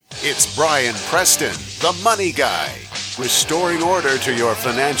It's Brian Preston, the money guy, restoring order to your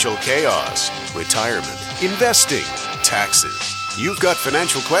financial chaos, retirement, investing, taxes. You've got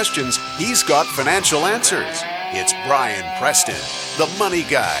financial questions, he's got financial answers. It's Brian Preston, the money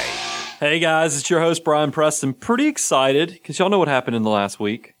guy. Hey guys, it's your host Brian Preston. Pretty excited because y'all know what happened in the last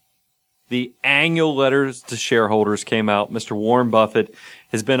week. The annual letters to shareholders came out. Mr. Warren Buffett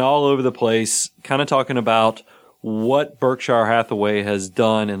has been all over the place, kind of talking about what Berkshire Hathaway has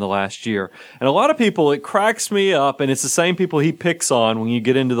done in the last year. And a lot of people, it cracks me up, and it's the same people he picks on when you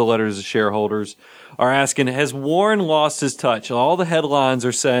get into the letters to shareholders, are asking, has Warren lost his touch? All the headlines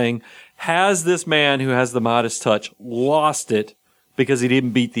are saying, has this man who has the Midas touch lost it because he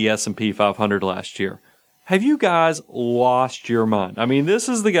didn't beat the S&P 500 last year? Have you guys lost your mind? I mean, this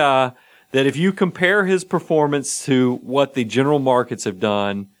is the guy that if you compare his performance to what the general markets have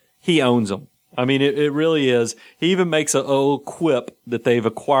done, he owns them. I mean, it really is. He even makes a little quip that they've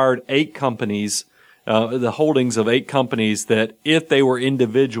acquired 8 companies, the holdings of 8 companies that if they were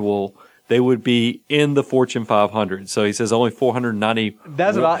individual, they would be in the Fortune 500. So he says only 490.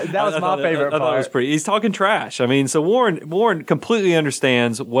 That was my favorite part. I thought it was pretty. He's talking trash. I mean, so Warren completely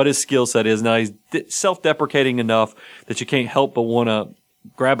understands what his skill set is. Now he's self-deprecating enough that you can't help but want to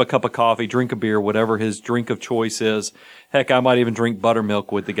grab a cup of coffee, drink a beer, whatever his drink of choice is. Heck, I might even drink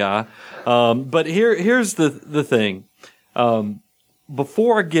buttermilk with the guy. But here's the thing.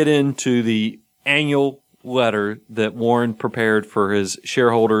 Before I get into the annual letter that Warren prepared for his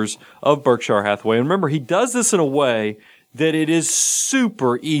shareholders of Berkshire Hathaway, and remember, he does this in a way that it is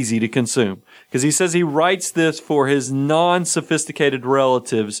super easy to consume. Because he says he writes this for his non-sophisticated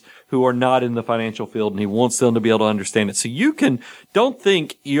relatives who are not in the financial field, and he wants them to be able to understand it. So don't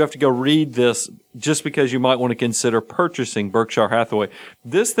think you have to go read this just because you might want to consider purchasing Berkshire Hathaway.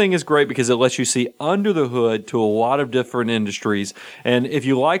 This thing is great because it lets you see under the hood to a lot of different industries. And if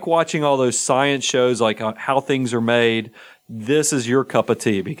you like watching all those science shows like how things are made, this is your cup of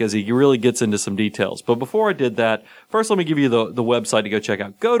tea because he really gets into some details. But before I did that, first let me give you the website to go check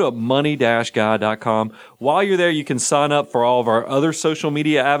out. Go to money-guy.com. While you're there, you can sign up for all of our other social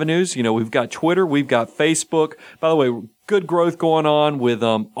media avenues. You know, we've got Twitter, we've got Facebook. By the way, good growth going on with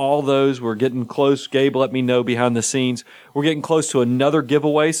all those. We're getting close. Gabe let me know behind the scenes. We're getting close to another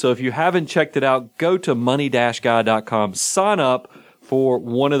giveaway. So if you haven't checked it out, go to money-guy.com. Sign up for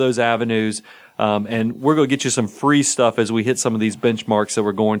one of those avenues. And we're going to get you some free stuff as we hit some of these benchmarks that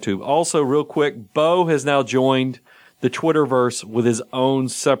we're going to. Also, real quick, Bo has now joined the Twitterverse with his own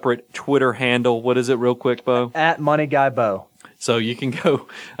separate Twitter handle. What is it real quick, Bo? At Money Guy Bo. So you can go,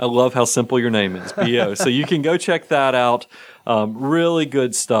 I love how simple your name is, B-O. So you can go check that out. Really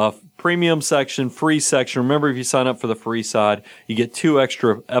good stuff. Premium section, free section. Remember, if you sign up for the free side, you get 2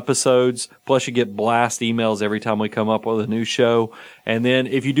 extra episodes, plus you get blast emails every time we come up with a new show. And then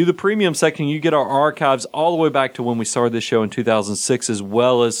if you do the premium section, you get our archives all the way back to when we started this show in 2006, as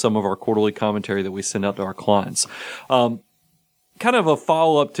well as some of our quarterly commentary that we send out to our clients. Kind of a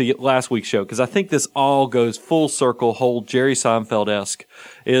follow-up to last week's show, because I think this all goes full circle, whole Jerry Seinfeld-esque,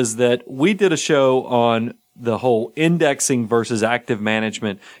 is that we did a show on the whole indexing versus active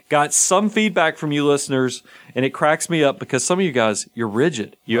management. Got some feedback from you listeners, and it cracks me up because some of you guys, you're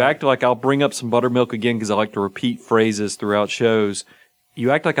rigid. You act like I'll bring up some buttermilk again because I like to repeat phrases throughout shows.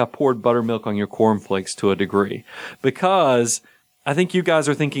 You act like I poured buttermilk on your cornflakes to a degree because I think you guys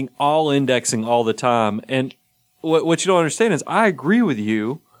are thinking all indexing all the time. And what you don't understand is I agree with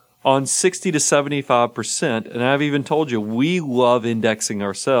you on 60 to 75%, and I've even told you we love indexing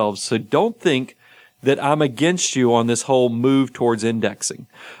ourselves. So don't think that I'm against you on this whole move towards indexing.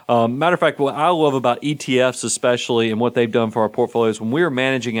 Matter of fact, what I love about ETFs especially and what they've done for our portfolios, when we were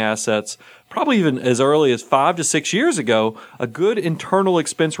managing assets, probably even as early as 5 to 6 years ago, a good internal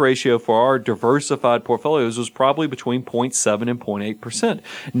expense ratio for our diversified portfolios was probably between 0.7 and 0.8%.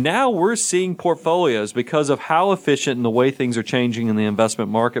 Now we're seeing portfolios, because of how efficient and the way things are changing in the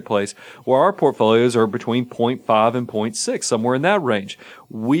investment marketplace, where our portfolios are between 0.5 and 0.6, somewhere in that range.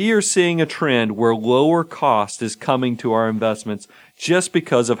 We are seeing a trend where lower cost is coming to our investments just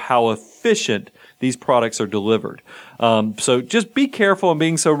because of how efficient these products are delivered. So just be careful in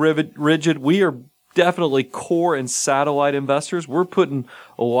being so rigid. We are definitely core and satellite investors. We're putting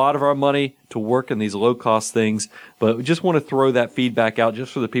a lot of our money to work in these low-cost things, but we just want to throw that feedback out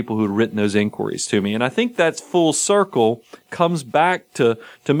just for the people who had written those inquiries to me. And I think that's full circle, comes back to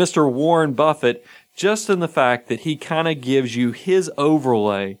Mr. Warren Buffett, just in the fact that he kind of gives you his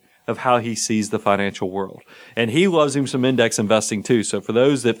overlay of how he sees the financial world. And he loves him some index investing too. So for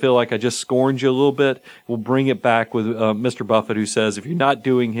those that feel like I just scorned you a little bit, we'll bring it back with Mr. Buffett, who says if you're not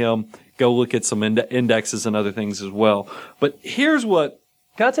doing him, go look at some indexes and other things as well. But here's what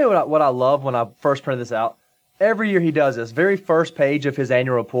Can I tell you what I love when I first printed this out? Every year he does this. Very first page of his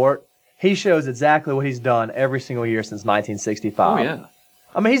annual report, he shows exactly what he's done every single year since 1965. Oh, yeah.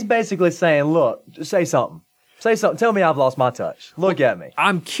 I mean, he's basically saying, look, say something. Say something. Tell me I've lost my touch. Look at me.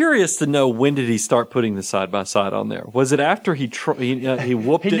 I'm curious to know, when did he start putting the side by side on there? Was it after he whooped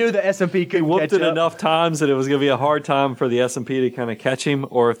it? He knew the S&P couldn't He whooped catch it up. enough times that it was going to be a hard time for the S&P to kind of catch him,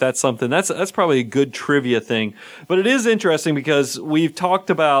 or if that's something that's probably a good trivia thing. But it is interesting because we've talked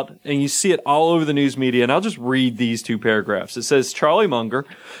about, and you see it all over the news media. And I'll just read these two paragraphs. It says Charlie Munger.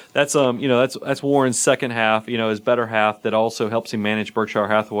 That's that's Warren's second half. His better half that also helps him manage Berkshire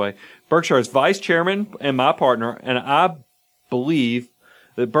Hathaway. Berkshire's vice chairman and my partner, and I believe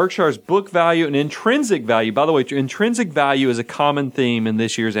that Berkshire's book value and intrinsic value, by the way, intrinsic value is a common theme in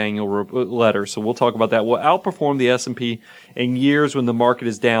this year's annual letter, so we'll talk about that, will outperform the S&P in years when the market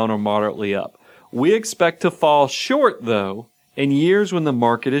is down or moderately up. We expect to fall short, though, in years when the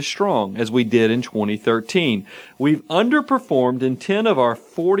market is strong, as we did in 2013. We've underperformed in 10 of our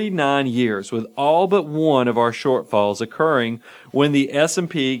 49 years, with all but one of our shortfalls occurring when the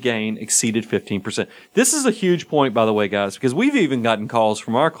S&P gain exceeded 15%. This is a huge point, by the way, guys, because we've even gotten calls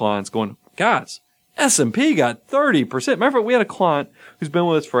from our clients going, guys, S&P got 30%. Matter of fact, we had a client who's been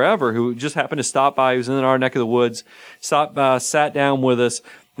with us forever who just happened to stop by. He was in our neck of the woods, stopped by, sat down with us.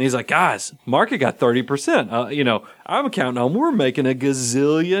 And he's like, guys, market got 30%. I'm counting on we're making $1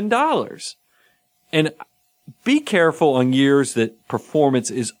 gazillion. And be careful on years that performance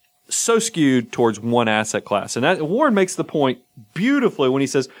is so skewed towards one asset class. And Warren makes the point beautifully when he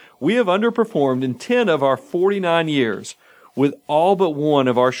says, we have underperformed in 10 of our 49 years, with all but one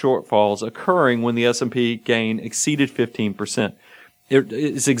of our shortfalls occurring when the S&P gain exceeded 15%.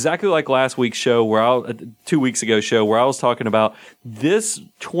 It's exactly like last week's show 2 weeks ago show where I was talking about this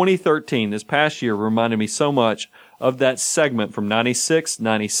 2013, this past year, reminded me so much of that segment from 96,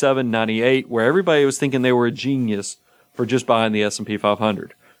 97, 98, where everybody was thinking they were a genius for just buying the S&P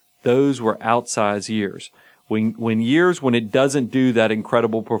 500. Those were outsized years. When years when it doesn't do that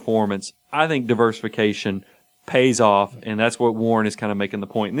incredible performance, I think diversification pays off, and that's what Warren is kind of making the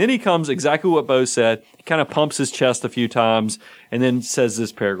point. And then he comes exactly what Bo said. He kind of pumps his chest a few times and then says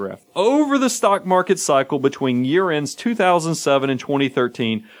this paragraph. Over the stock market cycle between year ends 2007 and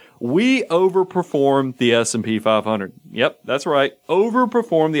 2013, we overperformed the S&P 500. Yep, that's right.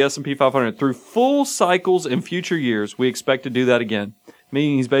 Overperformed the S&P 500 through full cycles in future years. We expect to do that again.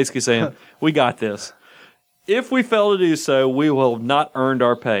 Meaning he's basically saying, we got this. If we fail to do so, we will have not earned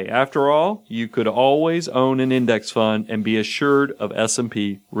our pay. After all, you could always own an index fund and be assured of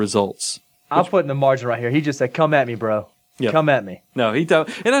S&P results. I'll put in the margin right here. He just said, come at me, bro. Yep. Come at me. No, he don't.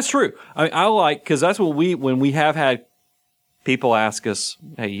 And that's true. I like, because that's what when we have had people ask us,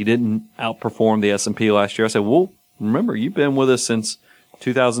 hey, you didn't outperform the S&P last year. I said, well, remember, you've been with us since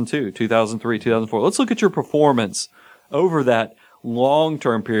 2002, 2003, 2004. Let's look at your performance over that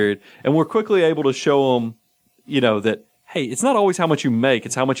long-term period. And we're quickly able to show them, that, hey, it's not always how much you make,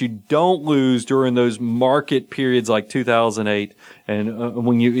 it's how much you don't lose during those market periods like 2008. And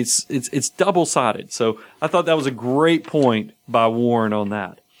when it's double-sided. So I thought that was a great point by Warren on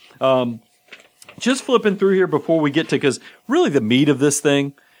that. Just flipping through here before we get to, because really the meat of this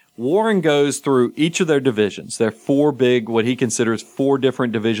thing, Warren goes through each of their divisions. They're four big, what he considers four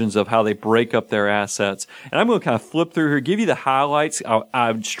different divisions of how they break up their assets. And I'm going to kind of flip through here, give you the highlights.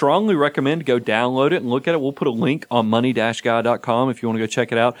 I would strongly recommend to go download it and look at it. We'll put a link on money-guy.com if you want to go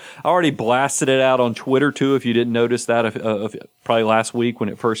check it out. I already blasted it out on Twitter too, if you didn't notice that, probably last week when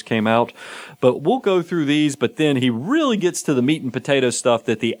it first came out. But we'll go through these, but then he really gets to the meat and potato stuff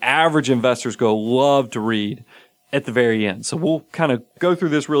that the average investor's going to love to read at the very end. So we'll kind of go through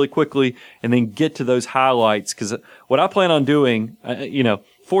this really quickly and then get to those highlights, because what I plan on doing,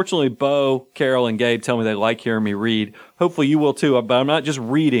 fortunately, Bo, Carol, and Gabe tell me they like hearing me read. Hopefully you will too, but I'm not just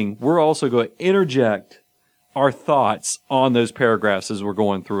reading. We're also going to interject our thoughts on those paragraphs as we're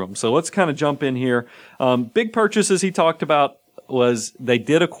going through them. So let's kind of jump in here. Big purchases he talked about was they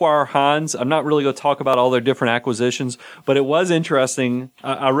did acquire Heinz. I'm not really going to talk about all their different acquisitions, but it was interesting.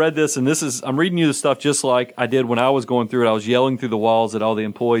 I read this, and I'm reading you the stuff just like I did when I was going through it. I was yelling through the walls at all the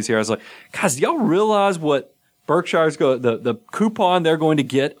employees here. I was like, guys, do y'all realize what Berkshire's the coupon they're going to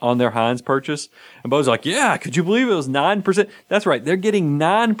get on their Heinz purchase? And Bo's like, yeah, could you believe it was 9%? That's right. They're getting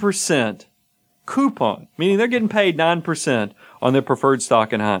 9% coupon, meaning they're getting paid 9% on their preferred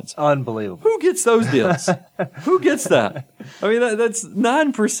stock in Heinz. Unbelievable. Who gets those deals? Who gets that? I mean, that's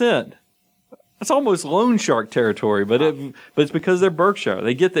 9%. That's almost loan shark territory, but it's because they're Berkshire.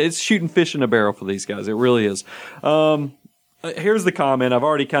 They get it's shooting fish in a barrel for these guys. It really is. Here's the comment. I've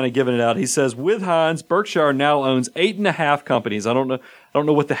already kind of given it out. He says, with Hines, Berkshire now owns 8.5 companies. I don't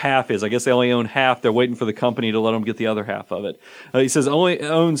know what the half is. I guess they only own half. They're waiting for the company to let them get the other half of it. He says only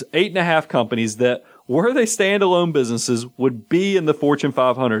owns 8.5 companies that, were they standalone businesses, would be in the Fortune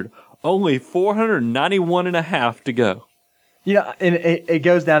 500. Only 491.5 to go. Yeah, and it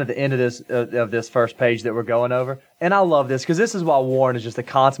goes down at the end of this first page that we're going over. And I love this because this is why Warren is just a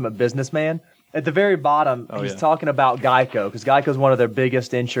consummate businessman. At the very bottom, he's talking about Geico, because Geico is one of their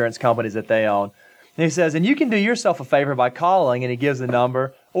biggest insurance companies that they own. And he says, and you can do yourself a favor by calling, and he gives the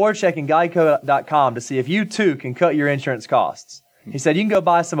number, or checking geico.com to see if you too can cut your insurance costs. He said, you can go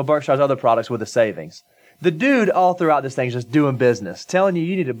buy some of Berkshire's other products with the savings. The dude all throughout this thing is just doing business, telling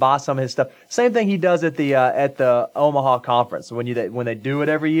you need to buy some of his stuff. Same thing he does at the Omaha conference when they do it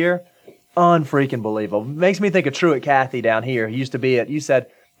every year. Unfreaking believable. Makes me think of Truett Cathy down here. He used to be at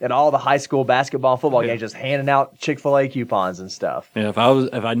all the high school basketball and football games, just handing out Chick-fil-A coupons and stuff. Yeah, if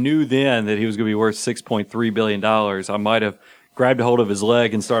I knew then that he was going to be worth $6.3 billion, I might have grabbed a hold of his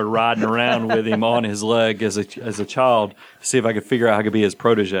leg and started riding around with him on his leg as a child to see if I could figure out how I could be his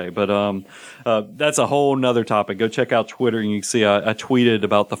protege. But that's a whole nother topic. Go check out Twitter and you can see I tweeted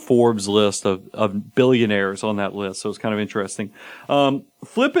about the Forbes list of billionaires on that list. So it's kind of interesting.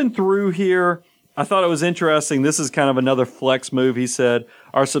 Flipping through here, I thought it was interesting. This is kind of another flex move. He said,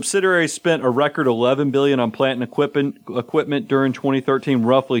 our subsidiary spent a record $11 billion on plant and equipment during 2013,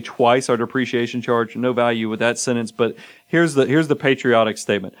 roughly twice our depreciation charge. No value with that sentence, but here's the patriotic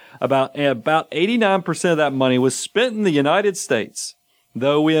statement. About 89% of that money was spent in the United States.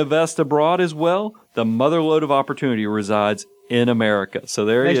 Though we invest abroad as well, the motherlode of opportunity resides in America. So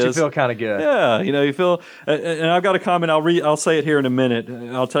there he is. Makes you feel kind of good. Yeah, you feel, and I've got a comment. I'll say it here in a minute.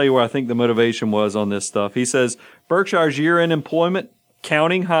 I'll tell you where I think the motivation was on this stuff. He says Berkshire's year-end employment,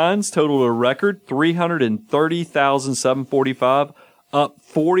 counting Hines, totaled a record 330,745, up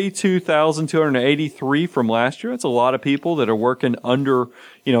 42,283 from last year. That's a lot of people that are working under,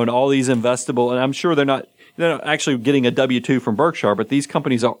 in all these investable, and I'm sure they're not actually getting a W-2 from Berkshire, but these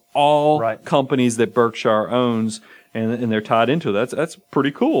companies are all companies that Berkshire owns. And they're tied into it. That's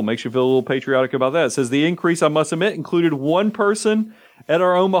pretty cool. Makes you feel a little patriotic about that. It says the increase, I must admit, included one person at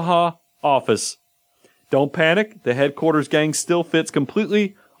our Omaha office. Don't panic. The headquarters gang still fits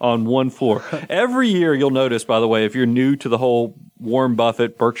completely on one floor. Every year, you'll notice, by the way, if you're new to the whole Warren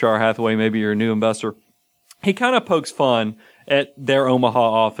Buffett, Berkshire Hathaway, maybe you're a new investor, he kind of pokes fun at their Omaha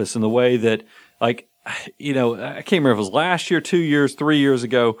office in the way that, I can't remember if it was last year, 2 years, 3 years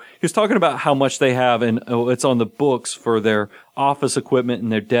ago. He was talking about how much they have, and it's on the books for their office equipment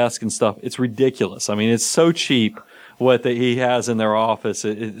and their desk and stuff. It's ridiculous. I mean, it's so cheap what he has in their office,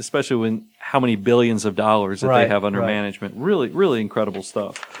 especially when how many billions of dollars that they have under management. Really, really incredible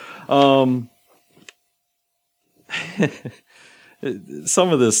stuff. Some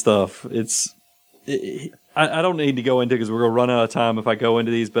of this stuff, I don't need to go into because we're going to run out of time if I go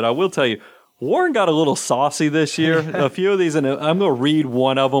into these, but I will tell you, Warren got a little saucy this year. A few of these, and I'm going to read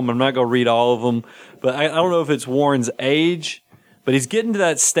one of them. I'm not going to read all of them, but I don't know if it's Warren's age, but he's getting to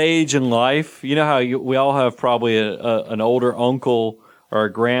that stage in life. You know how we all have probably an older uncle or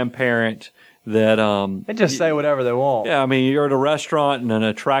a grandparent that they just say whatever they want. Yeah, I mean, you're at a restaurant and an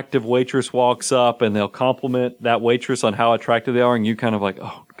attractive waitress walks up and they'll compliment that waitress on how attractive they are, and you kind of like,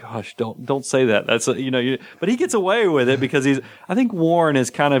 oh gosh, don't say that. That's but he gets away with it because I think Warren is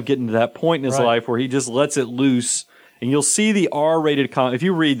kind of getting to that point in his life where he just lets it loose, and you'll see the R-rated if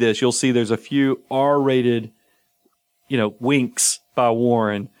you read this, you'll see there's a few R-rated winks by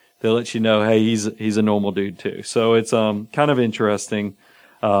Warren that lets you know, hey, he's a normal dude too. So it's kind of interesting.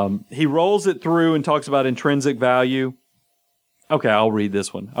 He rolls it through and talks about intrinsic value. Okay, I'll read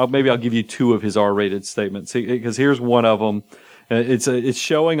this one. Maybe I'll give you two of his R-rated statements because here's one of them. It's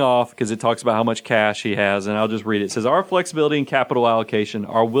showing off because it talks about how much cash he has, and I'll just read it. It says, our flexibility in capital allocation,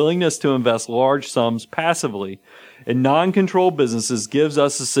 our willingness to invest large sums passively in non-controlled businesses gives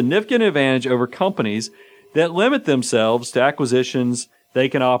us a significant advantage over companies that limit themselves to acquisitions they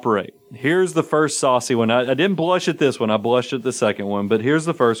can operate. Here's the first saucy one. I didn't blush at this one. I blushed at the second one, but here's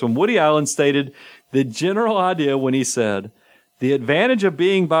the first one. Woody Allen stated the general idea when he said, the advantage of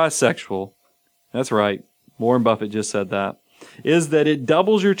being bisexual, that's right, Warren Buffett just said that, is that it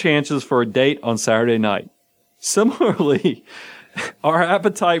doubles your chances for a date on Saturday night. Similarly, our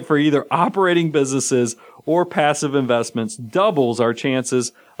appetite for either operating businesses or passive investments doubles our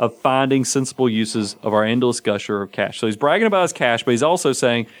chances of finding sensible uses of our endless gusher of cash. So he's bragging about his cash, but he's also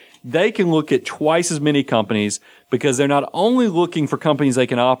saying they can look at twice as many companies because they're not only looking for companies they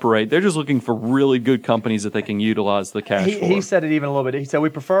can operate, they're just looking for really good companies that they can utilize the cash for. He said it even a little bit. He said, we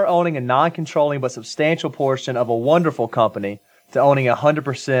prefer owning a non-controlling but substantial portion of a wonderful company to owning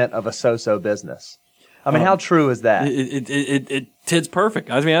 100% of a so-so business. I mean, how true is that? It's perfect.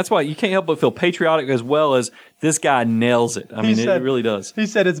 I mean, that's why you can't help but feel patriotic as well as this guy nails it. I mean, it really does. He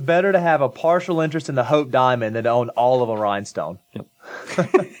said it's better to have a partial interest in the Hope Diamond than to own all of a rhinestone. Yep.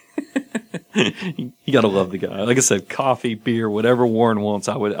 You got to love the guy. Like I said, coffee, beer, whatever Warren wants,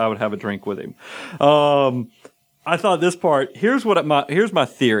 I would have a drink with him. I thought this part, here's my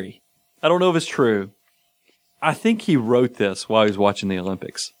theory. I don't know if it's true. I think he wrote this while he was watching the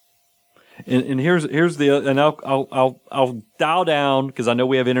Olympics. And here's I'll dial down because I know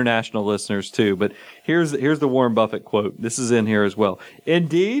we have international listeners too, but here's the Warren Buffett quote. This is in here as well.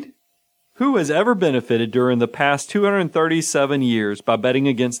 Indeed, who has ever benefited during the past 237 years by betting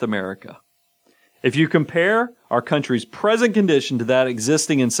against America? If you compare our country's present condition to that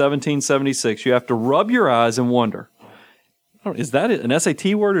existing in 1776, you have to rub your eyes and wonder, is that an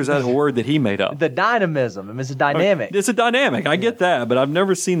SAT word or is that a word that he made up? The dynamism. I mean, it's a dynamic. It's a dynamic. I get that, but I've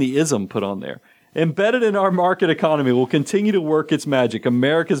never seen the ism put on there. Embedded in our market economy will continue to work its magic.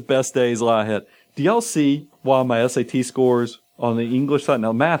 America's best days lie ahead. Do y'all see why my SAT scores on the English side?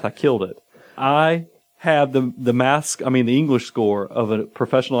 Now, math, I killed it. I have the English score of a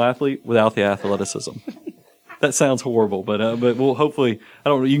professional athlete without the athleticism. That sounds horrible, but we'll hopefully,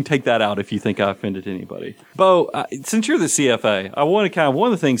 you can take that out if you think I offended anybody. Bo, since you're the CFA, I want to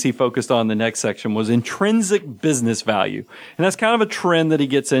one of the things he focused on in the next section was intrinsic business value. And that's kind of a trend that he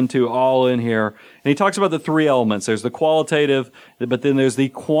gets into all in here. And he talks about the three elements. There's the qualitative, but then there's the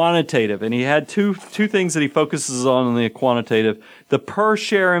quantitative. And he had two things that he focuses on in the quantitative, the per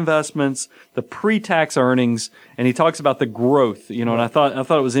share investments, the pre-tax earnings, and he talks about the growth, and I thought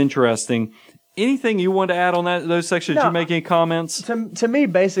it was interesting. Anything you want to add on those sections? Did you make any comments? To me,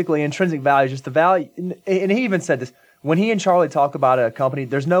 basically, intrinsic value is just the value. And he even said this. When he and Charlie talk about a company,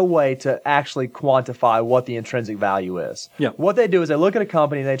 there's no way to actually quantify what the intrinsic value is. Yeah. What they do is they look at a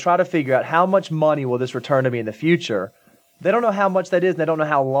company and they try to figure out how much money will this return to me in the future. They don't know how much that is, and they don't know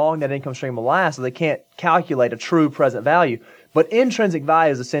how long that income stream will last, so they can't calculate a true present value. But intrinsic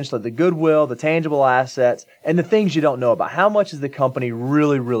value is essentially the goodwill, the tangible assets, and the things you don't know about. How much is the company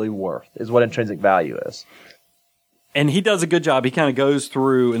really, really worth is what intrinsic value is. And he does a good job. He kind of goes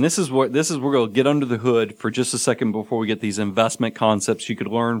through, and this is we're going to get under the hood for just a second before we get these investment concepts you could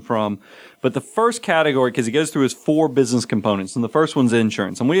learn from. But the first category, because he goes through his 4 business components, and the first one's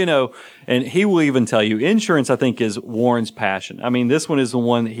insurance. And we know, and he will even tell you, insurance, I think, is Warren's passion. I mean, this one is the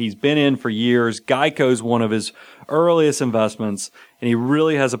one that he's been in for years. Geico's one of his earliest investments, and he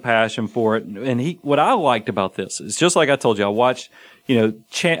really has a passion for it. And what I liked about this is, just like I told you, I watched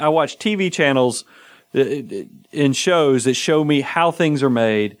TV channels in shows that show me how things are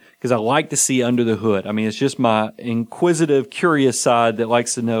made because I like to see under the hood. I mean, it's just my inquisitive, curious side that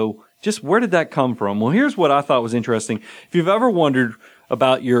likes to know just where did that come from? Well, here's what I thought was interesting. If you've ever wondered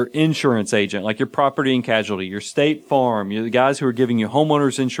about your insurance agent, like your property and casualty, your State Farm, the guys who are giving you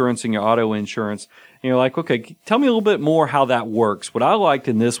homeowners insurance and your auto insurance, and you're like, okay, tell me a little bit more how that works. What I liked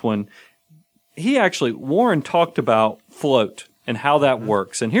in this one, Warren talked about float and how that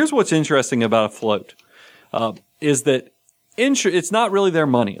works. And here's what's interesting about a float. Is that it's not really their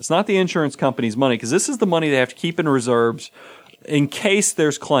money. It's not the insurance company's money because this is the money they have to keep in reserves in case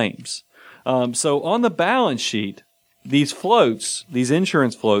there's claims. So on the balance sheet, these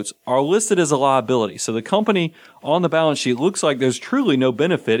insurance floats are listed as a liability. So the company on the balance sheet looks like there's truly no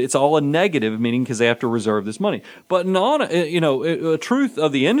benefit. It's all a negative, meaning because they have to reserve this money. But a truth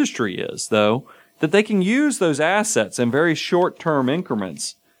of the industry is, though, that they can use those assets in very short-term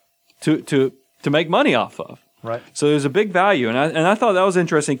increments to make money off of. Right. So there's a big value. And I thought that was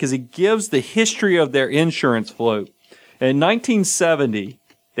interesting because it gives the history of their insurance float. In 1970,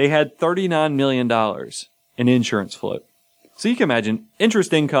 they had $39 million in insurance float. So you can imagine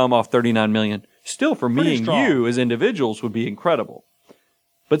interest income off $39 million, still for me and you as individuals would be incredible.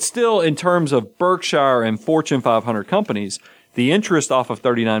 But still, in terms of Berkshire and Fortune 500 companies, the interest off of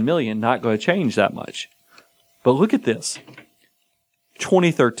 $39 million not going to change that much. But look at this.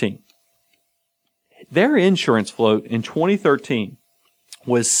 2013. Their insurance float in 2013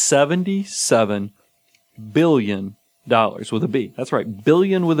 was $77 billion with a B. That's right,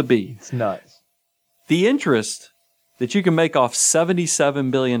 billion with a B. It's nuts. The interest that you can make off $77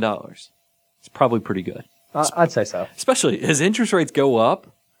 billion is probably pretty good. I'd say so. Especially as interest rates go up,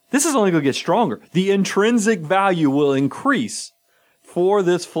 this is only going to get stronger. The intrinsic value will increase for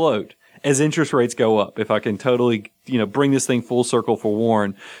this float. as interest rates go up, if I can totally, bring this thing full circle for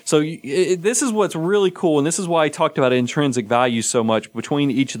Warren. So this is what's really cool, and this is why I talked about intrinsic value so much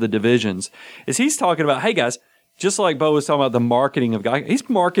between each of the divisions, is he's talking about, hey guys, just like Bo was talking about the marketing of guys, he's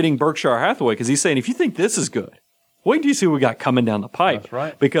marketing Berkshire Hathaway because he's saying, if you think this is good, wait till you see what we got coming down the pipe. That's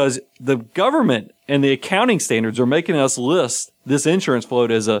right. Because the government and the accounting standards are making us list this insurance float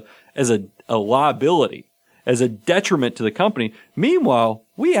as a liability, as a detriment to the company. Meanwhile,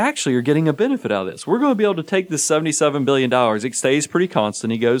 we actually are getting a benefit out of this. We're going to be able to take this $77 billion. It stays pretty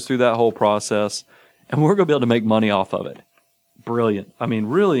constant. He goes through that whole process, and we're going to be able to make money off of it. Brilliant. I mean,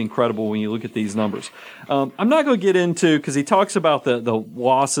 really incredible when you look at these numbers. I'm not going to get into, because he talks about the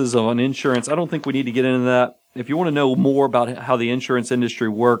losses on insurance. I don't think we need to get into that. If you want to know more about how the insurance industry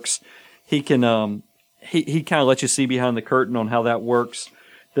works, he can he kind of lets you see behind the curtain on how that works.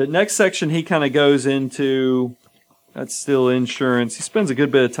 The next section he kind of goes into, that's still insurance. He spends a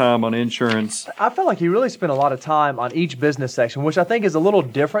good bit of time on insurance. I felt like he really spent a lot of time on each business section, which I think is a little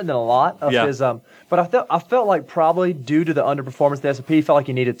different than a lot of his. But I felt like probably due to the underperformance of the S&P, he felt like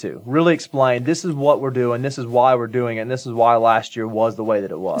he needed to really explain, this is what we're doing, this is why we're doing it, and this is why last year was the way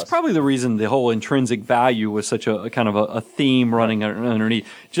that it was. It's probably the reason the whole intrinsic value was such a kind of a theme running underneath.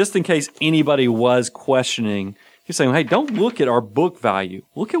 Just in case anybody was questioning, he's saying, hey, don't look at our book value.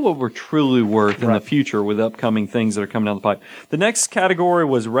 Look at what we're truly worth in the future with upcoming things that are coming down the pipe. The next category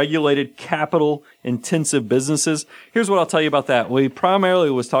was regulated capital-intensive businesses. Here's what I'll tell you about that. What he primarily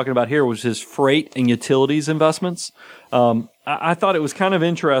was talking about here was his freight and utilities investments. I thought it was kind of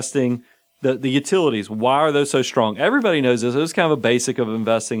interesting, the utilities. Why are those so strong? Everybody knows this. It was kind of a basic of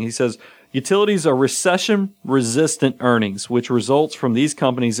investing. He says, utilities are recession-resistant earnings, which results from these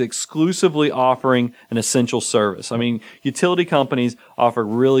companies exclusively offering an essential service. I mean, utility companies offer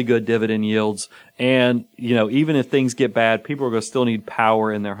really good dividend yields, and, even if things get bad, people are going to still need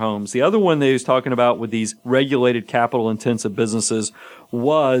power in their homes. The other one that he was talking about with these regulated capital-intensive businesses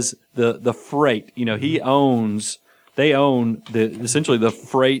was the freight. They own essentially the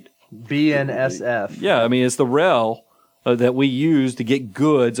freight. BNSF. Yeah, I mean, it's the rail that we use to get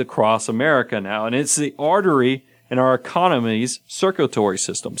goods across America now. And it's the artery in our economy's circulatory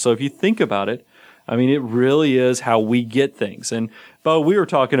system. So if you think about it, I mean, it really is how we get things. And, Bo, we were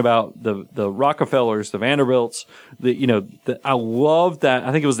talking about the Rockefellers, the Vanderbilts. I love that.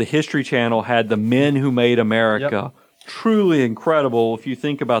 I think it was the History Channel had the men who made America. Yep. Truly incredible if you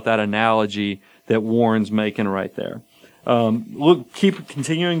think about that analogy that Warren's making right there. Keep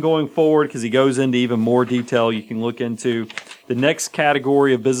continuing going forward because he goes into even more detail. You can look into the next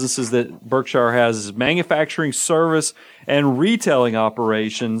category of businesses that Berkshire has is manufacturing, service, and retailing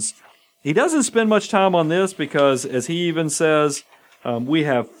operations. He doesn't spend much time on this because, as he even says, we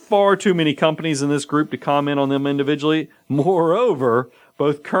have far too many companies in this group to comment on them individually. Moreover,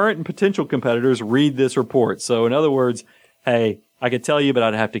 both current and potential competitors read this report. So, in other words, hey, I could tell you, but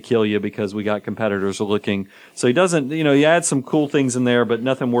I'd have to kill you because we got competitors looking. So he doesn't, he adds some cool things in there, but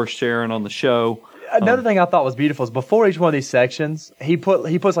nothing worth sharing on the show. Another thing I thought was beautiful is before each one of these sections, he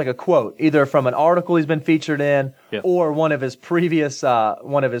puts like a quote, either from an article he's been featured in or one of his previous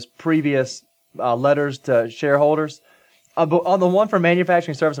letters to shareholders. But on the one for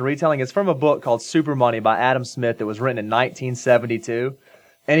manufacturing, service, and retailing, it's from a book called Super Money by Adam Smith that was written in 1972.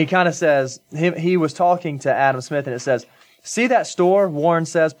 And he kind of says, he was talking to Adam Smith, and it says, see that store, Warren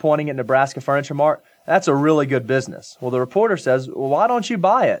says, pointing at Nebraska Furniture Mart? That's a really good business. Well, the reporter says, well, why don't you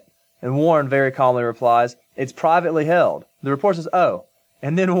buy it? And Warren very calmly replies, it's privately held. The reporter says, oh.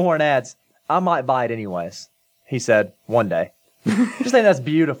 And then Warren adds, I might buy it anyways. He said, one day. Just think that's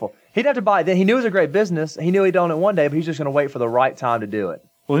beautiful. He'd have to buy it then. He knew it was a great business. He knew he'd own it one day, but he's just going to wait for the right time to do it.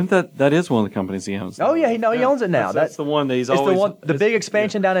 Well, that is one of the companies he owns. Oh, yeah, he owns it now. That's the one that he's always... the big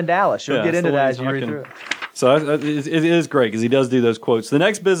expansion down in Dallas. You'll get into that as you read through it. So it is great because he does do those quotes. The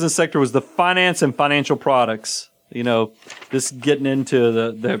next business sector was the finance and financial products. This getting into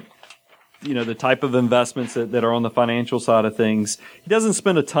the type of investments that are on the financial side of things. He doesn't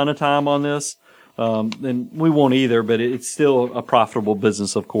spend a ton of time on this, and we won't either, but it's still a profitable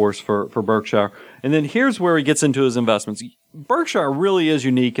business, of course, for Berkshire. And then here's where he gets into his investments. Berkshire really is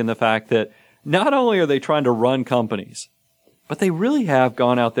unique in the fact that not only are they trying to run companies, but they really have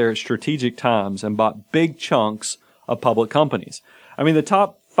gone out there at strategic times and bought big chunks of public companies. I mean, the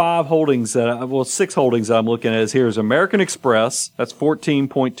top 6 holdings that I'm looking at is American Express. That's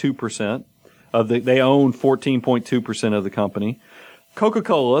 14.2% they own 14.2% of the company.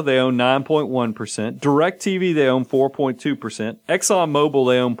 Coca-Cola, they own 9.1%. DirecTV, they own 4.2%. ExxonMobil,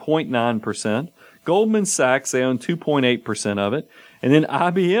 they own 0.9%. Goldman Sachs, they own 2.8% of it. And then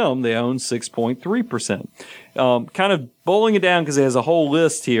IBM, they own 6.3%. Kind of boiling it down because it has a whole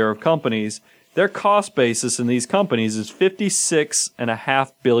list here of companies. Their cost basis in these companies is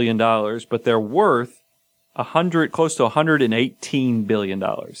 $56.5 billion, but they're worth close to $118 billion.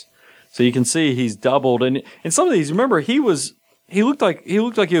 So you can see he's doubled. And some of these, remember, he looked like he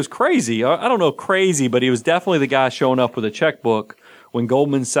was crazy. I don't know crazy, but he was definitely the guy showing up with a checkbook when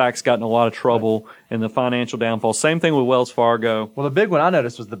Goldman Sachs got in a lot of trouble in the financial downfall. Same thing with Wells Fargo. Well, the big one I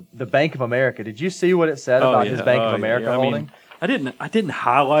noticed was the Bank of America. Did you see what it said about his Bank of America holding? I didn't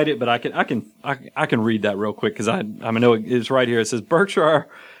highlight it, but I can read that real quick because I know it's right here. It says Berkshire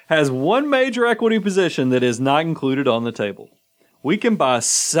has one major equity position that is not included on the table. We can buy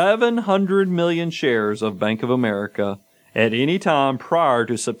 700 million shares of Bank of America at any time prior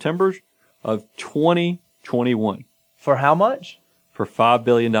to September of 2021. For how much? For $5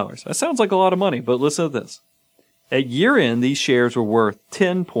 billion. That sounds like a lot of money, but listen to this. At year end, these shares were worth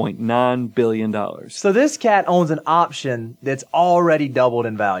 $10.9 billion. So this cat owns an option that's already doubled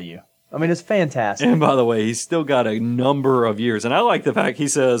in value. I mean, it's fantastic. And by the way, he's still got a number of years. And I like the fact he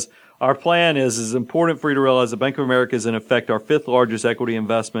says, our plan is important for you to realize that Bank of America is in effect our fifth largest equity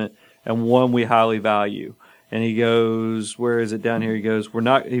investment and one we highly value. And he goes, where is it down here? He goes,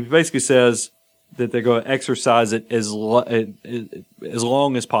 he basically says that they're going to exercise it as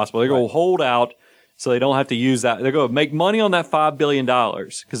long as possible. They're going to hold out so they don't have to use that. They're going to make money on that $5 billion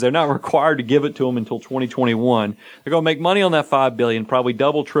because they're not required to give it to them until 2021. They're going to make money on that $5 billion, probably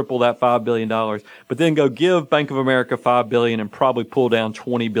double, triple that $5 billion, but then go give Bank of America $5 billion and probably pull down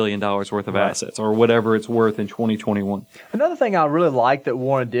 $20 billion worth of assets or whatever it's worth in 2021. Another thing I really like that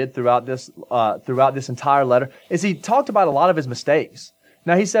Warren did throughout this entire letter is he talked about a lot of his mistakes.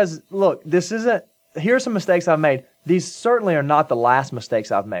 Now he says, look, here are some mistakes I've made. These certainly are not the last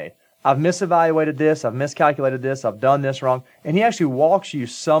mistakes I've made. I've misevaluated this, I've miscalculated this, I've done this wrong. And he actually walks you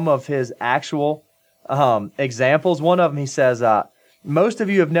some of his actual examples. One of them, he says, most of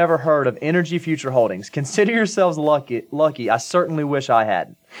you have never heard of Energy Future Holdings. Consider yourselves lucky. I certainly wish I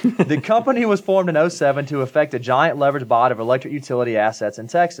hadn't. The company was formed in 2007 to effect a giant leverage buy of electric utility assets in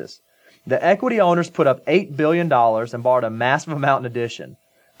Texas. The equity owners put up $8 billion and borrowed a massive amount in addition.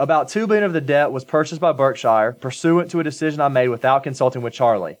 About $2 billion of the debt was purchased by Berkshire, pursuant to a decision I made without consulting with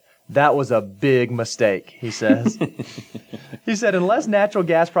Charlie. That was a big mistake, he says. He said, unless natural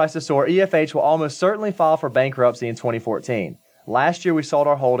gas prices soar, EFH will almost certainly file for bankruptcy in 2014. Last year, we sold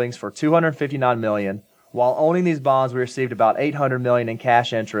our holdings for $259 million. While owning these bonds, we received about $800 million in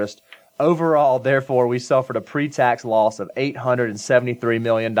cash interest. Overall, therefore, we suffered a pre-tax loss of $873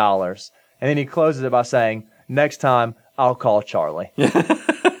 million. And then he closes it by saying, next time, I'll call Charlie.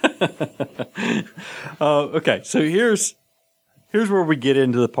 Okay, so here's where we get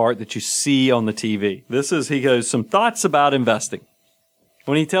into the part that you see on the TV. He goes, some thoughts about investing.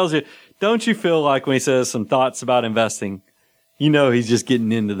 When he tells you, don't you feel like when he says some thoughts about investing, you know he's just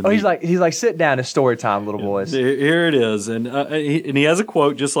getting into the meat. He's like, sit down, it's story time, little boys. Here it is. And he has a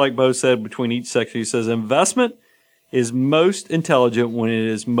quote, just like Bo said, between each section. He says, investment is most intelligent when it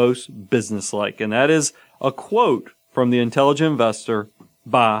is most businesslike. And that is a quote from The Intelligent Investor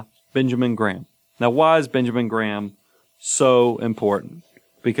by Benjamin Graham. Now, why is Benjamin Graham so important?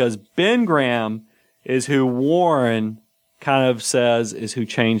 Because Ben Graham is who Warren kind of says is who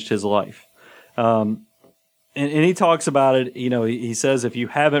changed his life. And he talks about it, he says if you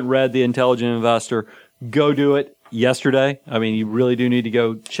haven't read The Intelligent Investor, go do it yesterday. I mean, you really do need to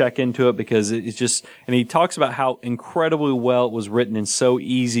go check into it because it's just, and he talks about how incredibly well it was written and so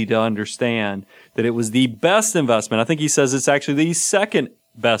easy to understand that it was the best investment. I think he says it's actually the second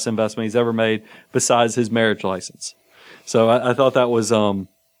best investment he's ever made besides his marriage license. So I thought that was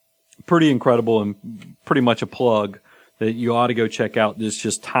pretty incredible and pretty much a plug that you ought to go check out this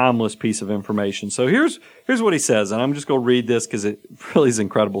just timeless piece of information. So here's what he says, and I'm just going to read this because it really is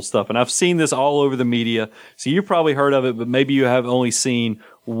incredible stuff. And I've seen this all over the media, so you've probably heard of it, but maybe you have only seen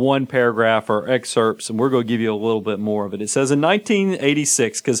one paragraph or excerpts, and we're going to give you a little bit more of it. It says in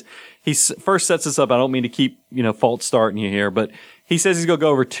 1986, because he first sets this up, I don't mean to keep false starting you here, but he says he's going to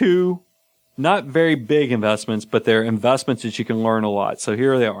go over two not very big investments, but they're investments that you can learn a lot. So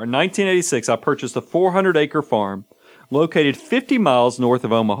here they are. In 1986, I purchased a 400-acre farm located 50 miles north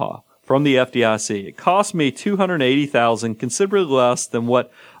of Omaha from the FDIC. It cost me $280,000, considerably less than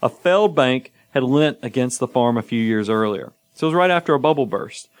what a failed bank had lent against the farm a few years earlier. So it was right after a bubble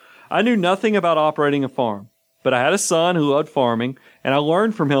burst. I knew nothing about operating a farm, but I had a son who loved farming, and I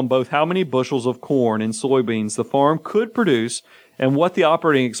learned from him both how many bushels of corn and soybeans the farm could produce and what the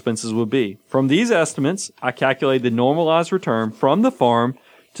operating expenses would be. From these estimates, I calculated the normalized return from the farm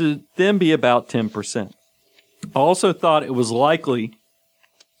to then be about 10%. also thought it was likely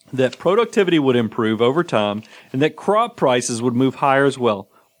that productivity would improve over time and that crop prices would move higher as well.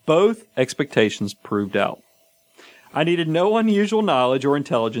 Both expectations proved out. I needed no unusual knowledge or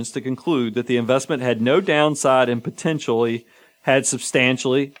intelligence to conclude that the investment had no downside and potentially had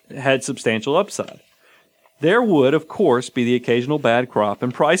substantial upside. There would, of course, be the occasional bad crop,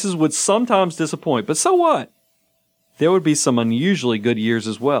 and prices would sometimes disappoint, but so what? There would be some unusually good years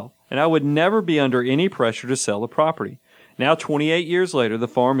as well, and I would never be under any pressure to sell the property. Now, 28 years later, the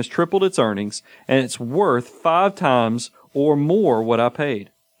farm has tripled its earnings, and it's worth 5 times or more what I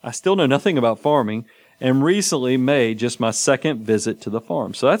paid. I still know nothing about farming, and recently made just my second visit to the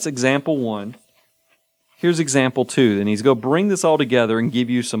farm. So that's example 1. Here's example 2. And he's going to bring this all together and give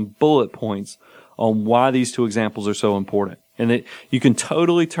you some bullet points on why these 2 examples are so important. And that you can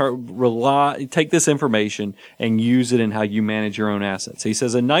totally take this information and use it in how you manage your own assets. He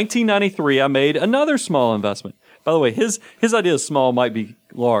says, in 1993, I made another small investment. By the way, his idea of small might be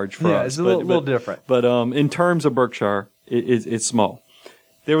large for us. Yeah, it's a little different. But in terms of Berkshire, it's small.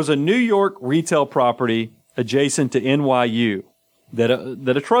 There was a New York retail property adjacent to NYU that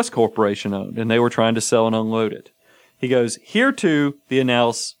a trust corporation owned, and they were trying to sell and unload it. He goes, here too, the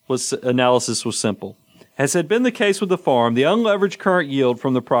analysis was simple. As had been the case with the farm, the unleveraged current yield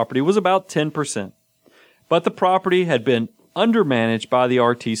from the property was about 10%. But the property had been undermanaged by the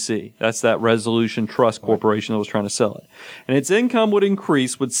RTC. That's that Resolution Trust Corporation that was trying to sell it. And its income would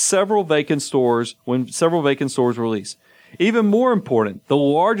increase with several vacant stores when several vacant stores were leased. Even more important, the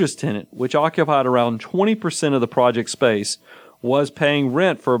largest tenant, which occupied around 20% of the project space, was paying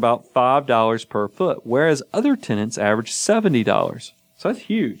rent for about $5 per foot, whereas other tenants averaged $70. So that's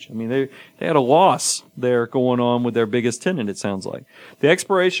huge. I mean, they had a loss there going on with their biggest tenant, it sounds like. The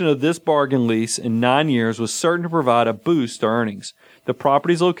expiration of this bargain lease in 9 years was certain to provide a boost to earnings. The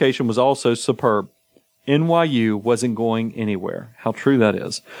property's location was also superb. NYU wasn't going anywhere. How true that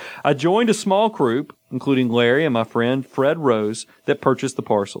is. I joined a small group, including Larry and my friend Fred Rose, that purchased the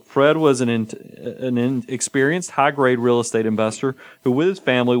parcel. Fred was an experienced high-grade real estate investor who, with his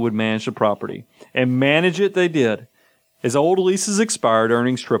family, would manage the property. And manage it they did. As old leases expired,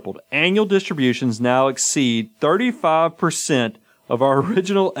 earnings tripled. Annual distributions now exceed 35% of our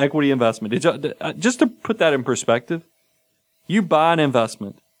original equity investment. Just to put that in perspective, you buy an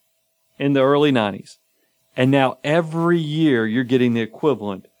investment in the early 90s, and now every year you're getting the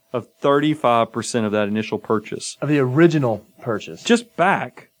equivalent of 35% of that initial purchase. Of the original purchase. Just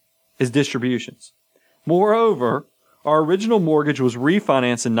back as distributions. Moreover, our original mortgage was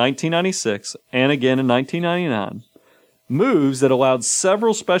refinanced in 1996 and again in 1999. Moves that allowed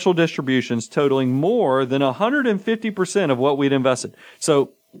several special distributions totaling more than 150% of what we'd invested.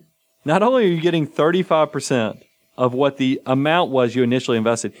 So not only are you getting 35% of what the amount was you initially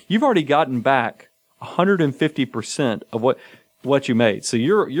invested, you've already gotten back 150% of what you made. So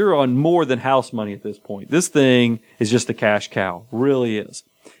you're on more than house money at this point. This thing is just a cash cow. Really is.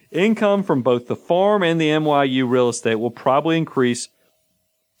 Income from both the farm and the NYU real estate will probably increase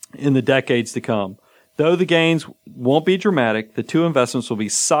in the decades to come. Though the gains won't be dramatic, the 2 investments will be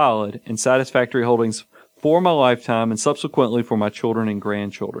solid and satisfactory holdings for my lifetime and subsequently for my children and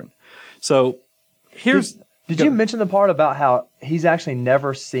grandchildren. So here's... Did you mention the part about how he's actually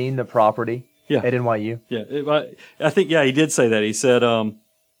never seen the property at NYU? Yeah, I think, he did say that. He said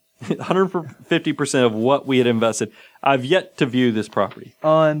 150% of what we had invested. I've yet to view this property.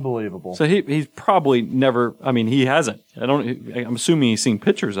 Unbelievable. So he's probably never, he hasn't. I'm assuming he's seen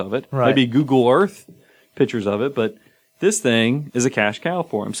pictures of it. Right. Maybe Google Earth pictures of it, but this thing is a cash cow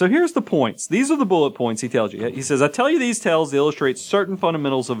for him. So here's the points. These are the bullet points he tells you. He says, I tell you these tales to illustrate certain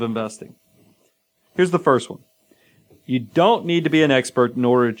fundamentals of investing. Here's the first one. You don't need to be an expert in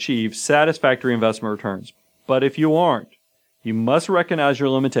order to achieve satisfactory investment returns. But if you aren't, you must recognize your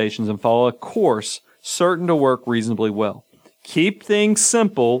limitations and follow a course certain to work reasonably well. Keep things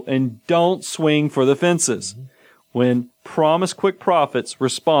simple and don't swing for the fences. When promise quick profits,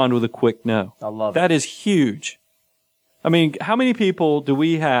 respond with a quick no. I love that. That is huge. I mean, how many people do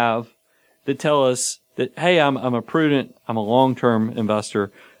we have that tell us that, hey, I'm a prudent, I'm a long-term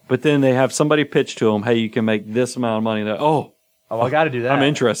investor, but then they have somebody pitch to them, hey, you can make this amount of money. I got to do that. I'm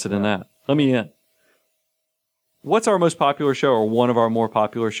interested in that. Let me in. What's our most popular show, or one of our more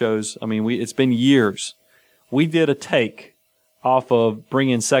popular shows? It's been years. We did a take off of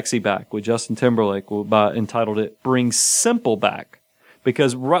Bringing Sexy Back with Justin Timberlake, entitled it Bring Simple Back.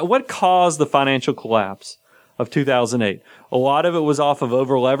 Because what caused the financial collapse of 2008? A lot of it was off of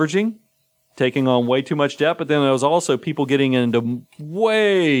over-leveraging, taking on way too much debt, but then there was also people getting into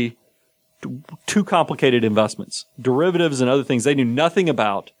way too complicated investments, derivatives and other things they knew nothing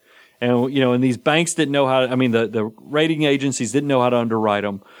about, And, and these banks didn't know how to, the rating agencies didn't know how to underwrite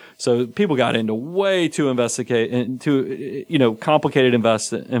them. So people got into way too complicated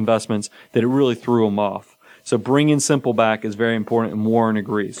investments that it really threw them off. So bringing simple back is very important, and Warren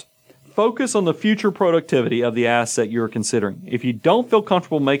agrees. Focus on the future productivity of the asset you're considering. If you don't feel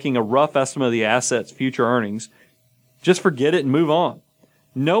comfortable making a rough estimate of the asset's future earnings, just forget it and move on.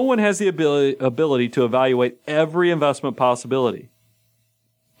 No one has the ability to evaluate every investment possibility.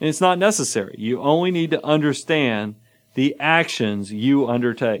 And it's not necessary. You only need to understand the actions you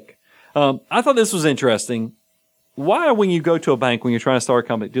undertake. I thought this was interesting. Why, when you go to a bank, when you're trying to start a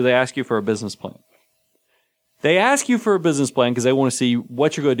company, do they ask you for a business plan? They ask you for a business plan because they want to see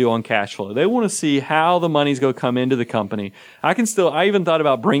what you're going to do on cash flow. They want to see how the money's going to come into the company. I even thought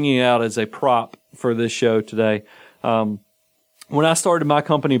about bringing it out as a prop for this show today. When I started my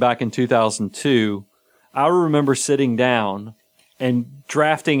company back in 2002, I remember sitting down and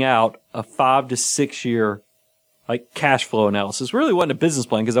drafting out a 5 to 6 year cash flow analysis. Really wasn't a business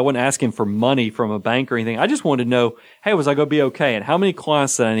plan because I wasn't asking for money from a bank or anything. I just wanted to know, hey, was I going to be okay? And how many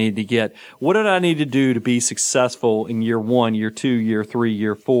clients did I need to get? What did I need to do to be successful in year 1, year 2, year 3,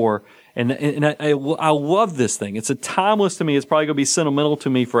 year 4? And I love this thing. It's timeless to me. It's probably going to be sentimental to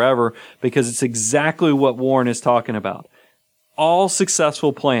me forever because it's exactly what Warren is talking about. All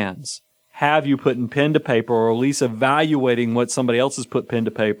successful plans have you putting pen to paper, or at least evaluating what somebody else has put pen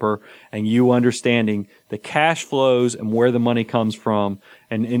to paper, and you understanding the cash flows and where the money comes from.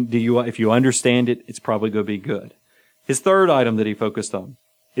 And if you understand it, it's probably going to be good. His third item that he focused on.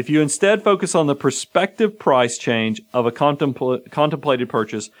 If you instead focus on the prospective price change of a contemplated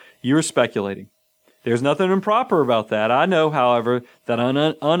purchase, you're speculating. There's nothing improper about that. I know, however, that I'm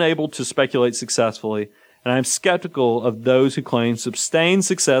unable to speculate successfully, and I'm skeptical of those who claim sustained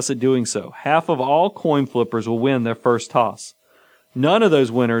success at doing so. Half of all coin flippers will win their first toss. None of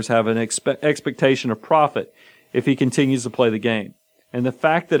those winners have an expectation of profit if he continues to play the game. And the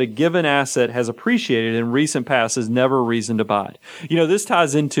fact that a given asset has appreciated in recent past is never a reason to buy it. This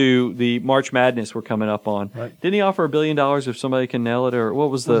ties into the March Madness we're coming up on. Right. Didn't he offer $1 billion if somebody can nail it, or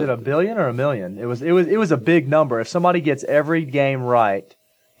what was it $1 billion or $1 million? It was a big number. If somebody gets every game right,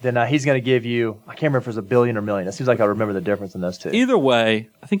 then he's going to give you, I can't remember if it was $1 billion or $1 million. It seems like I remember the difference in those two. Either way,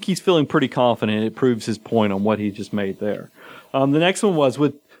 I think he's feeling pretty confident. It proves his point on what he just made there. The next one was,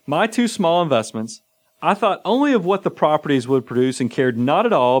 with my 2 small investments, I thought only of what the properties would produce and cared not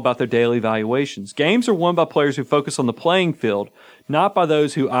at all about their daily valuations. Games are won by players who focus on the playing field, not by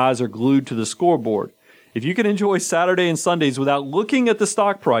those whose eyes are glued to the scoreboard. If you can enjoy Saturday and Sundays without looking at the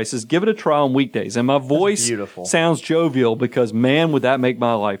stock prices, give it a try on weekdays. And my voice sounds jovial because, man, would that make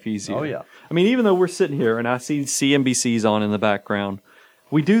my life easier. Oh, yeah. Even though we're sitting here and I see CNBC's on in the background,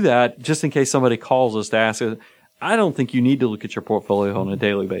 we do that just in case somebody calls us to ask us. I don't think you need to look at your portfolio on a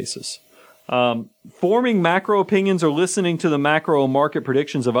daily basis. Forming macro opinions or listening to the macro market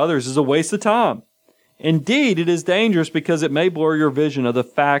predictions of others is a waste of time. Indeed, it is dangerous because it may blur your vision of the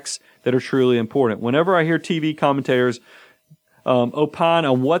facts that are truly important. Whenever I hear TV commentators opine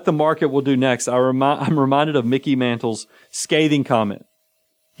on what the market will do next, I'm reminded of Mickey Mantle's scathing comment.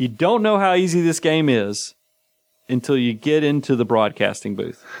 You don't know how easy this game is until you get into the broadcasting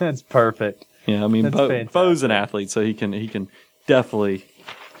booth. That's perfect. Yeah, Bo's an athlete, so he can definitely,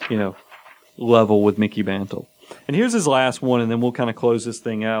 level with Mickey Mantle. And here's his last one, and then we'll kind of close this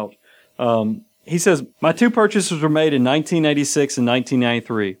thing out. He says, my 2 purchases were made in 1986 and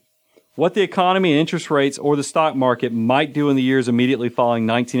 1993. What the economy and interest rates or the stock market might do in the years immediately following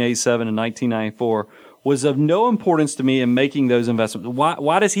 1987 and 1994 was of no importance to me in making those investments.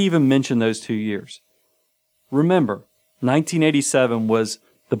 Why does he even mention those 2 years? Remember, 1987 was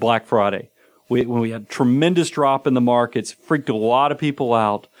the Black Friday. When we had a tremendous drop in the markets, freaked a lot of people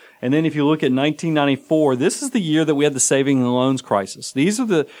out. And then if you look at 1994, this is the year that we had the saving and loans crisis. These are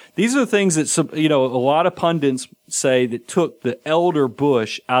the things that, a lot of pundits say that took the elder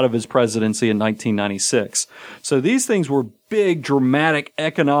Bush out of his presidency in 1996. So these things were big, dramatic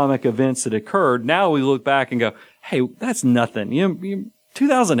economic events that occurred. Now we look back and go, hey, that's nothing.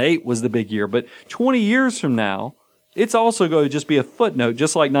 2008 was the big year, but 20 years from now, it's also going to just be a footnote,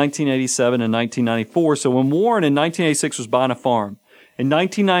 just like 1987 and 1994. So when Warren in 1986 was buying a farm, in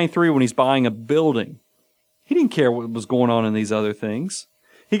 1993 when he's buying a building, he didn't care what was going on in these other things.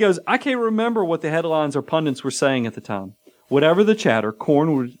 He goes, I can't remember what the headlines or pundits were saying at the time. Whatever the chatter,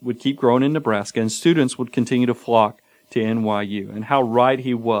 corn would keep growing in Nebraska and students would continue to flock to NYU. And how right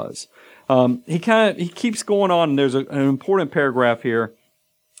he was. He keeps going on, and there's an important paragraph here.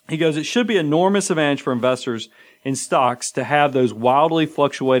 He goes, it should be an enormous advantage for investors in stocks to have those wildly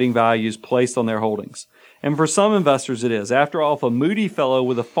fluctuating values placed on their holdings. And for some investors, it is. After all, if a moody fellow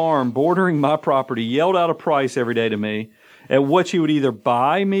with a farm bordering my property yelled out a price every day to me at which he would either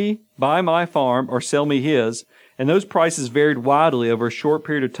buy my farm, or sell me his, and those prices varied widely over a short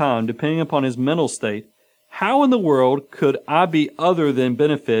period of time depending upon his mental state, how in the world could I be other than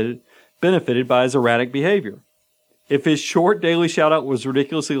benefited by his erratic behavior? If his short daily shout-out was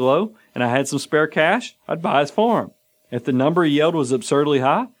ridiculously low and I had some spare cash, I'd buy his farm. If the number he yelled was absurdly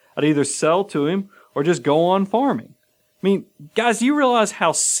high, I'd either sell to him or just go on farming. I mean, guys, do you realize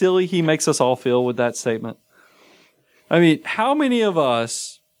how silly he makes us all feel with that statement? I mean, how many of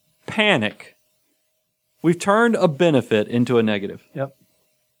us panic? We've turned a benefit into a negative. Yep.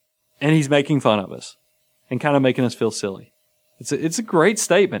 And he's making fun of us and kind of making us feel silly. It's a great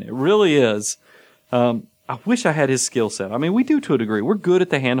statement. It really is. I wish I had his skill set. I mean, we do to a degree. We're good at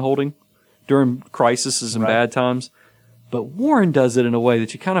the hand-holding during crises and bad times. But Warren does it in a way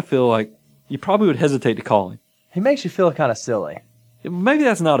that you kind of feel like you probably would hesitate to call him. He makes you feel kind of silly. Maybe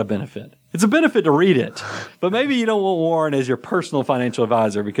that's not a benefit. It's a benefit to read it. But maybe you don't want Warren as your personal financial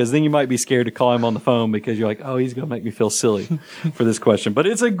advisor, because then you might be scared to call him on the phone because you're like, oh, he's going to make me feel silly for this question. But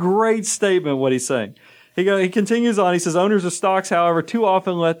it's a great statement what he's saying. He continues on. He says, owners of stocks, however, too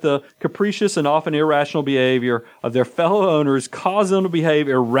often let the capricious and often irrational behavior of their fellow owners cause them to behave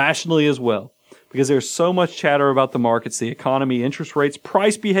irrationally as well. Because there's so much chatter about the markets, the economy, interest rates,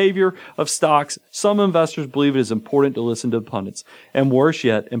 price behavior of stocks, some investors believe it is important to listen to the pundits. And worse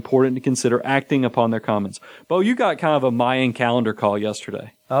yet, important to consider acting upon their comments. Bo, you got kind of a Mayan calendar call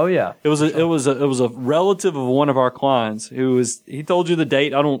yesterday. Oh yeah. It was a relative of one of our clients he told you the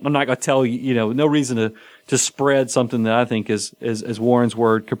date. I'm not going to tell you, no reason to spread something that I think is Warren's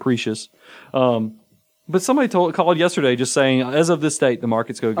word, capricious. But somebody called yesterday just saying, as of this date, the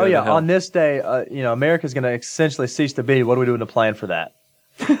market's going to go to hell. On this day, America's going to essentially cease to be. What are we doing to plan for that?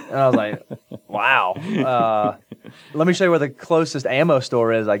 And I was like, wow. Let me show you where the closest ammo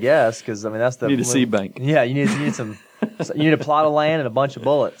store is, I guess, because, I mean, that's the... You need a seed bank. Yeah, you need some... You need a plot of land and a bunch of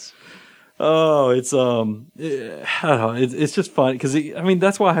bullets. Oh, it's I don't know. It's just fun because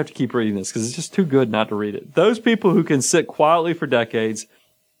that's why I have to keep reading this, because it's just too good not to read it. Those people who can sit quietly for decades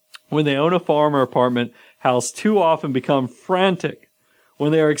when they own a farm or apartment house too often become frantic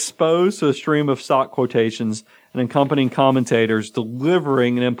when they are exposed to a stream of stock quotations and accompanying commentators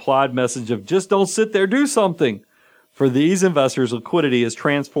delivering an implied message of just don't sit there, do something. For these investors, liquidity is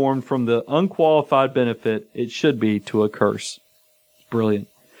transformed from the unqualified benefit it should be to a curse. It's brilliant.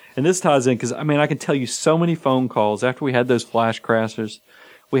 And this ties in because, I can tell you so many phone calls after we had those flash crashes.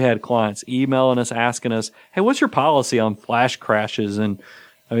 We had clients emailing us, asking us, hey, what's your policy on flash crashes? And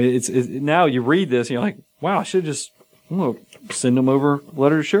it's now you read this and you're like, wow, I should just send them over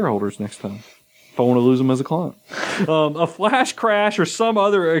letter to shareholders next time if I want to lose them as a client. A flash crash or some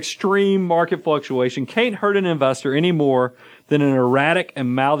other extreme market fluctuation can't hurt an investor any more than an erratic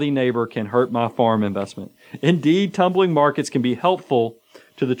and mouthy neighbor can hurt my farm investment. Indeed, tumbling markets can be helpful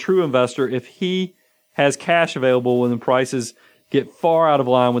to the true investor if he has cash available when the prices get far out of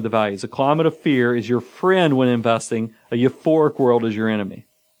line with the values. A climate of fear is your friend when investing. A euphoric world is your enemy.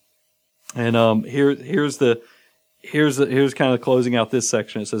 And here's kind of closing out this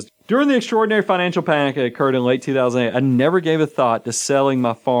section. It says, during the extraordinary financial panic that occurred in late 2008, I never gave a thought to selling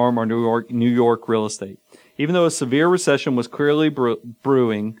my farm or New York real estate. Even though a severe recession was clearly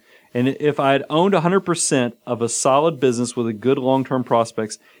brewing, and if I had owned 100% of a solid business with a good long-term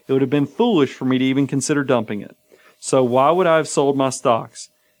prospects, it would have been foolish for me to even consider dumping it. So why would I have sold my stocks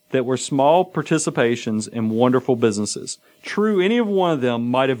that were small participations in wonderful businesses? True, any of one of them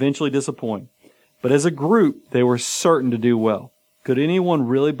might eventually disappoint, but as a group, they were certain to do well. Could anyone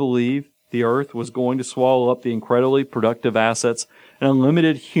really believe the earth was going to swallow up the incredibly productive assets and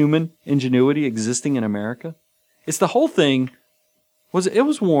unlimited human ingenuity existing in America? It's the whole thing. It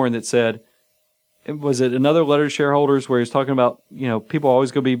was Warren that said, was it another letter to shareholders where he's talking about, people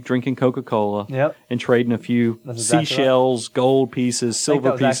always going to be drinking Coca-Cola and trading a few seashells, gold pieces,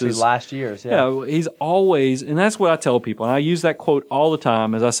 silver pieces. Actually last year's. Yeah, he's always, and that's what I tell people. And I use that quote all the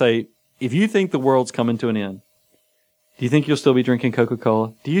time as I say, if you think the world's coming to an end, do you think you'll still be drinking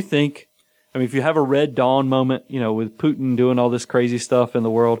Coca-Cola? Do you think, if you have a Red Dawn moment, with Putin doing all this crazy stuff in the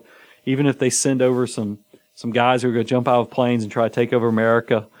world, even if they send over some guys who are going to jump out of planes and try to take over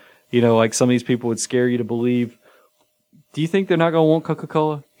America, like some of these people would scare you to believe, do you think they're not going to want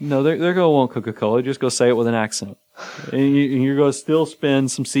Coca-Cola? No, they're going to want Coca-Cola. Just go say it with an accent. And you're going to still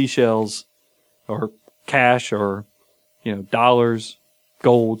spend some seashells or cash or, dollars,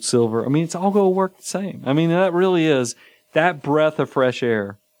 gold, silver. It's all going to work the same. That really is, that breath of fresh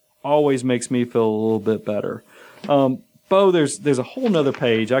air always makes me feel a little bit better. Bo, there's a whole nother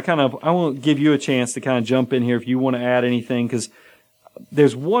page. I won't give you a chance to kind of jump in here if you want to add anything, because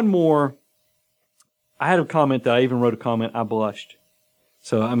there's one more. I had a comment that I even wrote a comment. I blushed.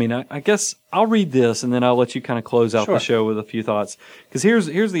 So, I mean, I guess I'll read this and then I'll let you kind of close out the show with a few thoughts. Because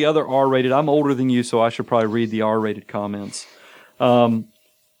here's the other R-rated. I'm older than you, so I should probably read the R-rated comments.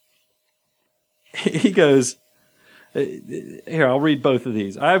 He goes, here, I'll read both of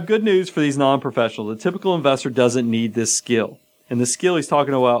these. I have good news for these non-professionals. The typical investor doesn't need this skill. And the skill he's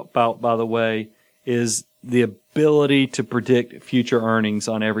talking about, by the way, is the ability to predict future earnings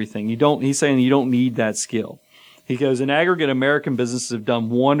on everything. He's saying you don't need that skill. He goes, in aggregate, American businesses have done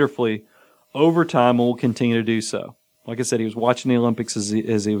wonderfully over time and will continue to do so. Like I said, he was watching the Olympics as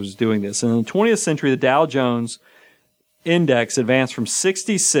he was doing this. And in the 20th century, the Dow Jones Index advanced from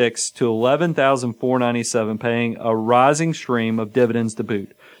 66 to 11,497, paying a rising stream of dividends to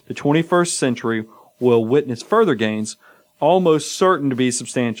boot. The 21st century will witness further gains, almost certain to be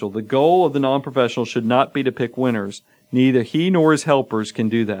substantial. The goal of the non-professional should not be to pick winners. Neither he nor his helpers can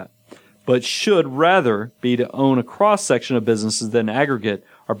do that, but should rather be to own a cross-section of businesses that in aggregate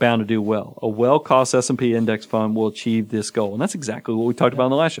are bound to do well. A well-cost S&P index fund will achieve this goal. And that's exactly what we talked about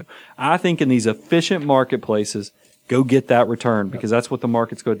in the last show. I think in these efficient marketplaces, go get that return because that's what the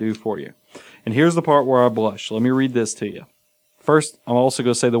market's going to do for you. And here's the part where I blush. Let me read this to you. First, I'm also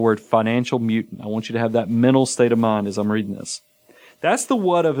going to say the word financial mutant. I want you to have that mental state of mind as I'm reading this. That's the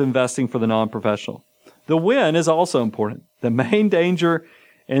what of investing for the non-professional. The when is also important. The main danger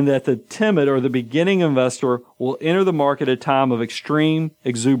in that the timid or the beginning investor will enter the market at a time of extreme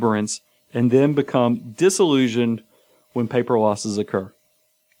exuberance and then become disillusioned when paper losses occur.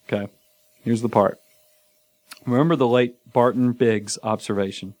 Okay, here's the part. Remember the late Barton Biggs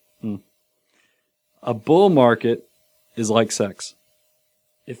observation. A bull market is like sex.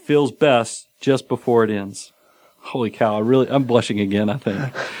 It feels best just before it ends. Holy cow, I'm blushing again, I think.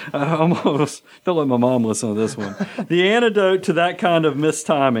 I almost don't let my mom listen to this one. The antidote to that kind of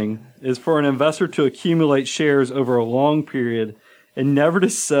mistiming is for an investor to accumulate shares over a long period and never to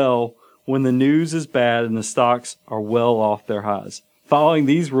sell when the news is bad and the stocks are well off their highs. Following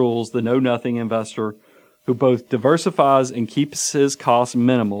these rules, the know-nothing investor who both diversifies and keeps his costs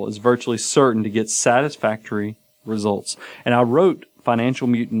minimal is virtually certain to get satisfactory results. And I wrote Financial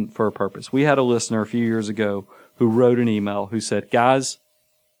Mutant for a purpose. We had a listener a few years ago who wrote an email who said, guys,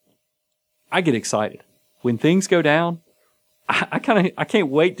 I get excited. When things go down, I can't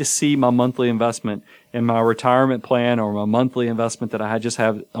wait to see my monthly investment in my retirement plan or my monthly investment that I just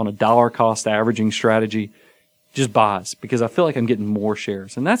have on a dollar cost averaging strategy just buys because I feel like I'm getting more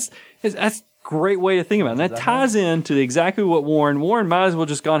shares. And that's a great way to think about it. And that ties into exactly what Warren might as well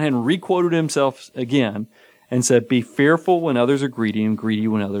just gone ahead and requoted himself again and said, be fearful when others are greedy and greedy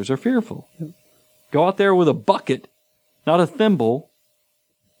when others are fearful. Go out there with a bucket, not a thimble,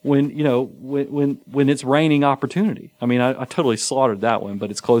 when it's raining opportunity. I mean, I totally slaughtered that one,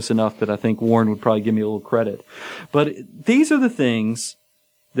 but it's close enough that I think Warren would probably give me a little credit. But these are the things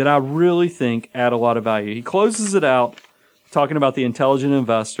that I really think add a lot of value. He closes it out talking about the intelligent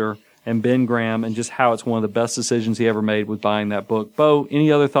investor and Ben Graham and just how it's one of the best decisions he ever made with buying that book. Bo,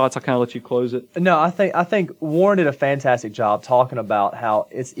 any other thoughts? I'll kind of let you close it. No, I think Warren did a fantastic job talking about how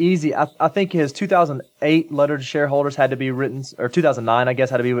it's easy. I think his 2008 letter to shareholders had to be written, or 2009, I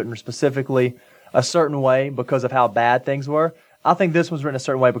guess, had to be written specifically a certain way because of how bad things were. I think this was written a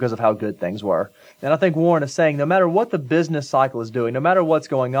certain way because of how good things were. And I think Warren is saying no matter what the business cycle is doing, no matter what's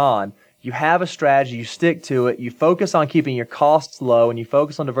going on, you have a strategy, you stick to it, you focus on keeping your costs low, and you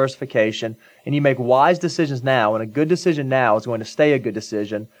focus on diversification, and you make wise decisions now, and a good decision now is going to stay a good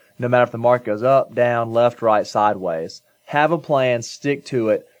decision, no matter if the market goes up, down, left, right, sideways. Have a plan, stick to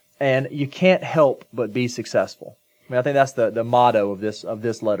it, and you can't help but be successful. I mean, I think that's the motto of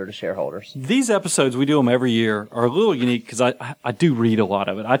this letter to shareholders. These episodes, we do them every year, are a little unique because I do read a lot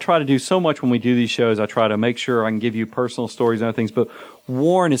of it. I try to do so much when we do these shows. I try to make sure I can give you personal stories and other things. But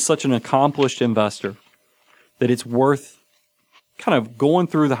Warren is such an accomplished investor that it's worth kind of going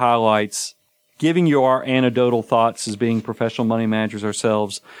through the highlights, giving you our anecdotal thoughts as being professional money managers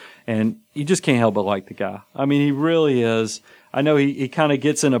ourselves. And you just can't help but like the guy. I mean, he really is. I know he kind of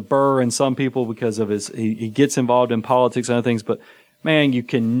gets in a burr in some people because of he gets involved in politics and other things, but man, you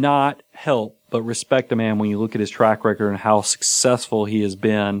cannot help but respect the man when you look at his track record and how successful he has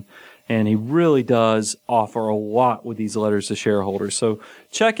been. And he really does offer a lot with these letters to shareholders. So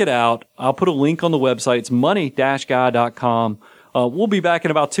check it out. I'll put a link on the website. It's money-guy.com. We'll be back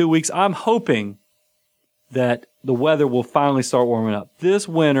in about 2 weeks. I'm hoping that the weather will finally start warming up. This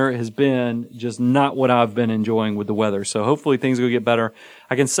winter has been just not what I've been enjoying with the weather. So hopefully things will get better.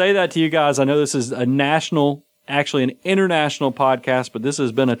 I can say that to you guys. I know this is a national actually an international podcast, but this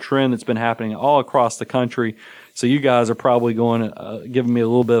has been a trend that's been happening all across the country. So you guys are probably going to giving me a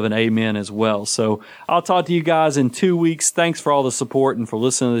little bit of an amen as well. So I'll talk to you guys in 2 weeks. Thanks for all the support and for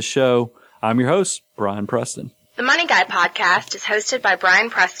listening to the show. I'm your host, Brian Preston. The Money Guy podcast is hosted by Brian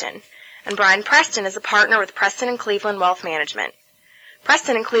Preston, and Brian Preston is a partner with Preston & Cleveland Wealth Management.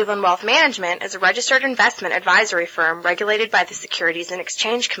 Preston & Cleveland Wealth Management is a registered investment advisory firm regulated by the Securities and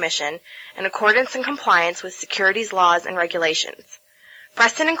Exchange Commission in accordance and compliance with securities laws and regulations.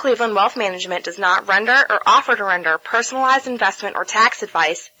 Preston & Cleveland Wealth Management does not render or offer to render personalized investment or tax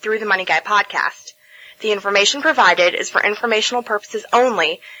advice through the Money Guy podcast. The information provided is for informational purposes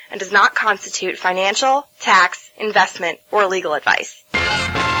only and does not constitute financial, tax, investment, or legal advice.